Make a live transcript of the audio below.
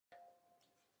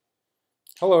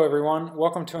Hello everyone,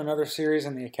 welcome to another series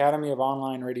in the Academy of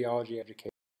Online Radiology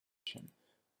Education.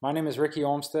 My name is Ricky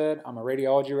Olmstead. I'm a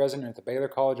radiology resident at the Baylor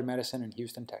College of Medicine in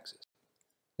Houston, Texas.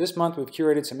 This month we've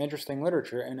curated some interesting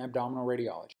literature in abdominal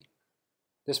radiology.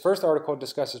 This first article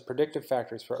discusses predictive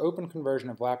factors for open conversion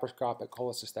of laparoscopic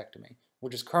cholecystectomy,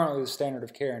 which is currently the standard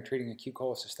of care in treating acute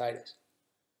cholecystitis.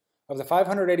 Of the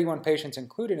 581 patients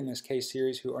included in this case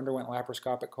series who underwent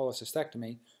laparoscopic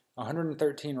cholecystectomy,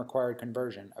 113 required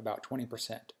conversion, about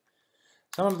 20%.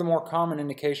 Some of the more common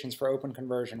indications for open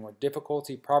conversion were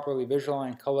difficulty properly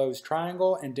visualizing Callot's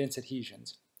triangle and dense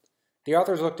adhesions. The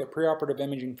authors looked at preoperative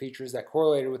imaging features that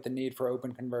correlated with the need for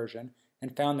open conversion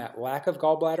and found that lack of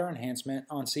gallbladder enhancement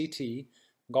on CT,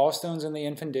 gallstones in the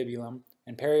infundibulum,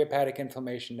 and perihepatic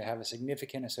inflammation to have a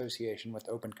significant association with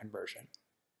open conversion.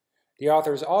 The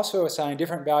authors also assigned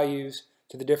different values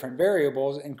to the different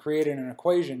variables and created an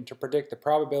equation to predict the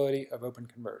probability of open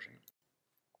conversion.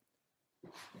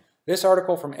 This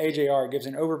article from AJR gives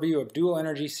an overview of dual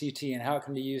energy CT and how it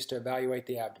can be used to evaluate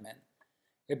the abdomen.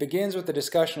 It begins with the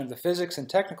discussion of the physics and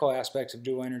technical aspects of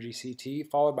dual energy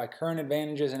CT, followed by current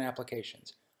advantages and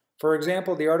applications. For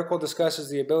example, the article discusses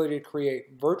the ability to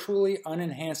create virtually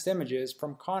unenhanced images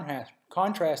from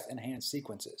contrast-enhanced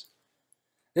sequences.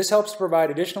 This helps to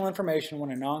provide additional information when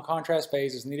a non-contrast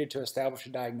phase is needed to establish a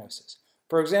diagnosis.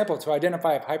 For example, to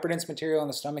identify if hyperdense material in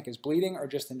the stomach is bleeding or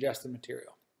just ingested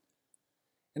material.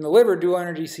 In the liver, dual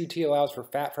energy CT allows for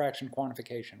fat fraction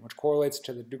quantification, which correlates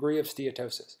to the degree of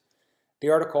steatosis.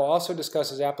 The article also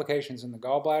discusses applications in the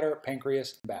gallbladder,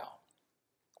 pancreas, and bowel.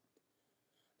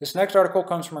 This next article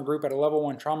comes from a group at a level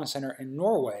 1 trauma center in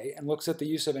Norway and looks at the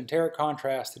use of enteric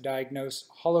contrast to diagnose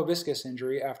hollow viscous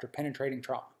injury after penetrating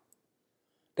trauma.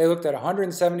 They looked at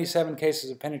 177 cases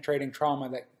of penetrating trauma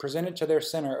that presented to their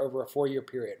center over a 4-year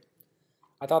period.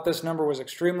 I thought this number was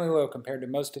extremely low compared to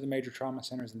most of the major trauma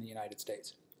centers in the United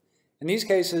States. In these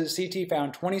cases, CT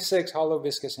found 26 hollow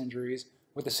viscous injuries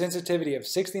with a sensitivity of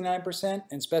 69%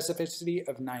 and specificity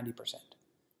of 90%.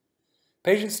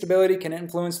 Patient stability can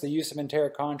influence the use of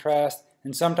enteric contrast,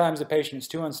 and sometimes the patient is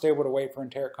too unstable to wait for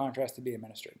enteric contrast to be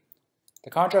administered. The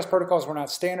contrast protocols were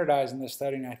not standardized in this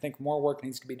study, and I think more work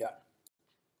needs to be done.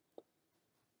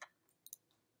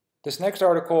 This next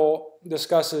article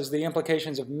discusses the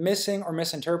implications of missing or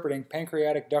misinterpreting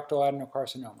pancreatic ductal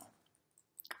adenocarcinoma.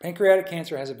 Pancreatic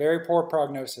cancer has a very poor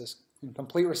prognosis, and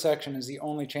complete resection is the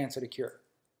only chance at a cure.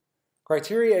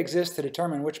 Criteria exist to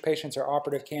determine which patients are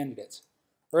operative candidates.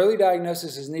 Early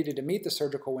diagnosis is needed to meet the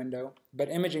surgical window, but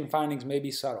imaging findings may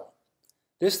be subtle.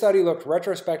 This study looked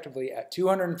retrospectively at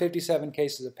 257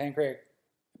 cases of pancreatic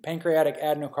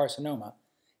adenocarcinoma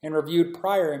and reviewed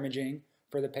prior imaging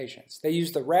for the patients. They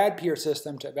used the RADPEER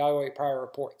system to evaluate prior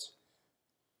reports.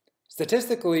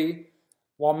 Statistically,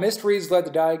 while missed reads led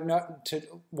to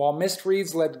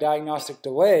diagnostic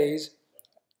delays,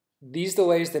 these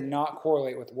delays did not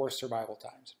correlate with worse survival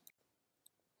times.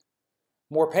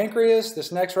 More pancreas,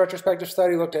 this next retrospective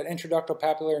study looked at intraductal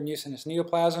papillary mucinous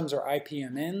neoplasms, or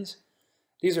IPMNs.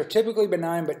 These are typically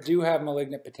benign but do have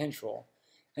malignant potential.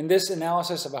 In this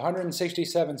analysis of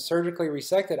 167 surgically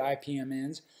resected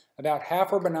IPMNs, about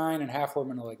half were benign and half were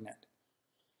malignant.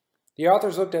 The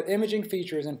authors looked at imaging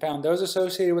features and found those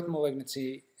associated with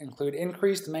malignancy include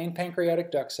increased main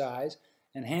pancreatic duct size,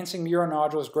 enhancing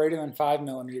muronodules greater than 5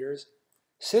 millimeters,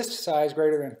 cyst size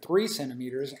greater than 3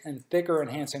 centimeters, and thicker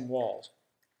enhancing walls.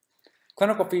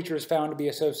 Clinical features found to be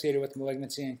associated with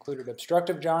malignancy included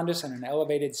obstructive jaundice and an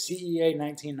elevated CEA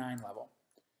 19-9 level.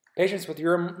 Patients with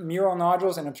mural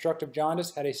nodules and obstructive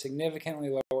jaundice had a significantly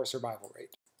lower survival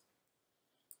rate.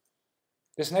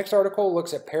 This next article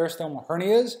looks at peristomal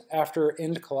hernias after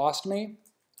end colostomy.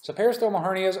 So peristomal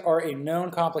hernias are a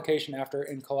known complication after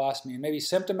end colostomy and may be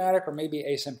symptomatic or may be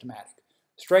asymptomatic.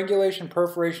 Strangulation,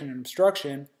 perforation, and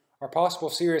obstruction are possible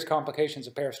serious complications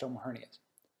of peristomal hernias.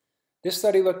 This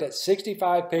study looked at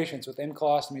 65 patients with end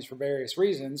colostomies for various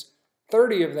reasons.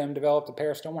 30 of them developed a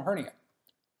peristomal hernia.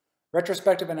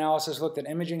 Retrospective analysis looked at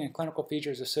imaging and clinical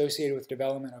features associated with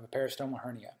development of a peristomal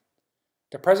hernia.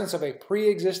 The presence of a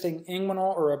pre-existing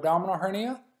inguinal or abdominal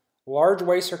hernia, large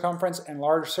waist circumference, and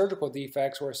large surgical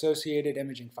defects were associated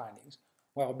imaging findings,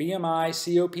 while BMI,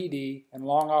 COPD, and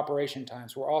long operation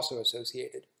times were also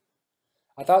associated.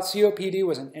 I thought COPD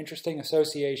was an interesting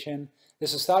association.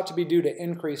 This is thought to be due to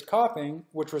increased coughing,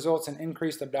 which results in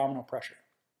increased abdominal pressure.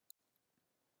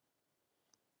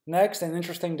 Next, an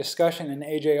interesting discussion in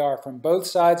AJR from both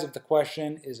sides of the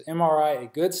question: is MRI a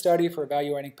good study for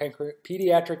evaluating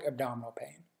pediatric abdominal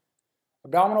pain?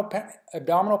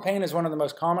 Abdominal pain is one of the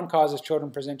most common causes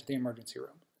children present to the emergency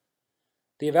room.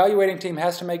 The evaluating team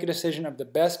has to make a decision of the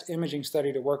best imaging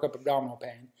study to work up abdominal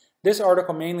pain. This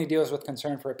article mainly deals with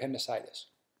concern for appendicitis.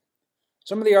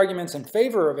 Some of the arguments in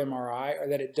favor of MRI are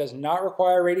that it does not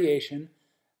require radiation,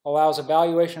 allows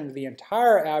evaluation of the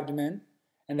entire abdomen,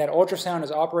 and that ultrasound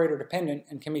is operator dependent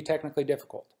and can be technically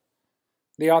difficult.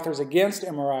 The authors against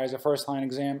MRI as a first-line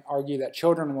exam argue that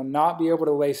children will not be able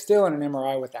to lay still in an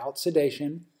MRI without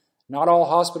sedation, not all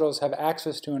hospitals have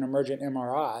access to an emergent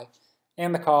MRI,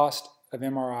 and the cost of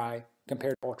MRI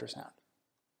compared to ultrasound.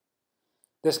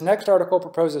 This next article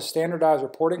proposes standardized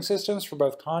reporting systems for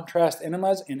both contrast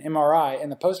enemas and MRI in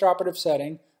the postoperative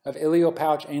setting of ileal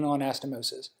pouch anal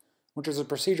anastomosis, which is a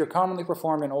procedure commonly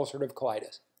performed in ulcerative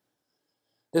colitis.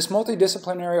 This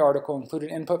multidisciplinary article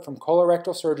included input from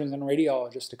colorectal surgeons and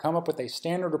radiologists to come up with a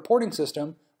standard reporting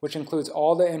system which includes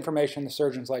all the information the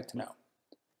surgeons like to know.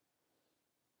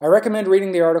 I recommend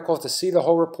reading the article to see the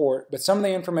whole report, but some of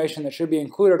the information that should be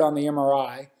included on the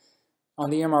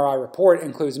MRI report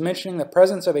includes mentioning the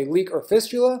presence of a leak or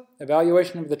fistula,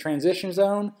 evaluation of the transition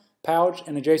zone, pouch,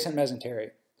 and adjacent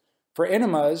mesentery. For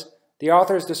enemas, the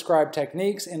authors describe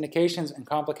techniques, indications, and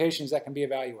complications that can be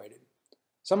evaluated.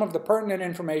 Some of the pertinent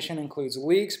information includes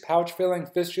leaks, pouch filling,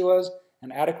 fistulas,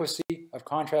 and adequacy of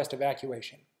contrast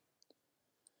evacuation.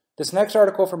 This next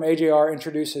article from AJR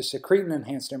introduces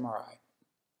secretin-enhanced MRI.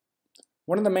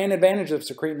 One of the main advantages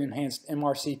of secretin-enhanced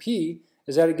MRCP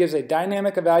is that it gives a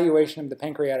dynamic evaluation of the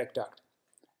pancreatic duct.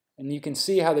 And you can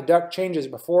see how the duct changes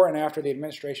before and after the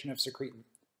administration of secretin.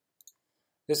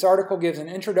 This article gives an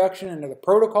introduction into the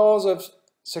protocols of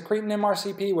secretin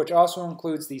MRCP, which also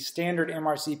includes the standard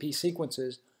MRCP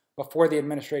sequences before the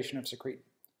administration of secretin.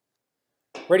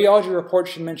 Radiology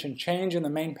reports should mention change in the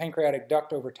main pancreatic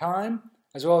duct over time,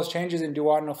 as well as changes in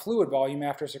duodenal fluid volume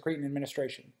after secretin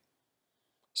administration.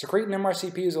 Secretin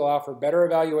MRCPs allow for better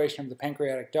evaluation of the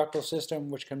pancreatic ductal system,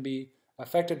 which can be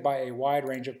affected by a wide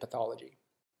range of pathology.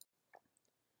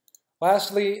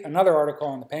 Lastly, another article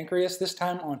on the pancreas, this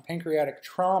time on pancreatic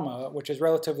trauma, which is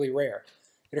relatively rare.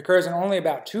 It occurs in only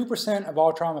about 2% of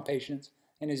all trauma patients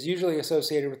and is usually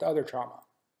associated with other trauma.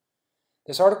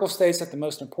 This article states that the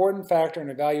most important factor in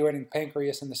evaluating the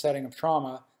pancreas in the setting of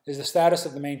trauma is the status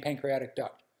of the main pancreatic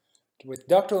duct, with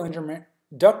ductal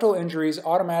injuries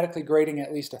automatically grading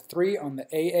at least a 3 on the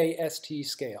AAST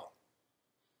scale.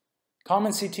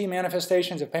 Common CT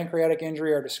manifestations of pancreatic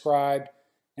injury are described,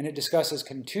 and it discusses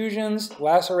contusions,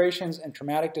 lacerations, and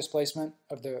traumatic displacement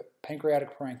of the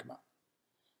pancreatic parenchyma.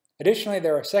 Additionally,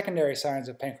 there are secondary signs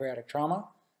of pancreatic trauma,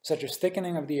 such as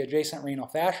thickening of the adjacent renal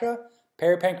fascia,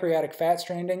 peripancreatic fat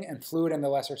stranding, and fluid in the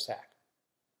lesser sac.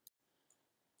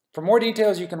 For more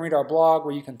details, you can read our blog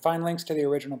where you can find links to the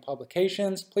original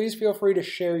publications. Please feel free to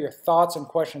share your thoughts and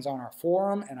questions on our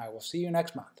forum, and I will see you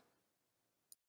next month.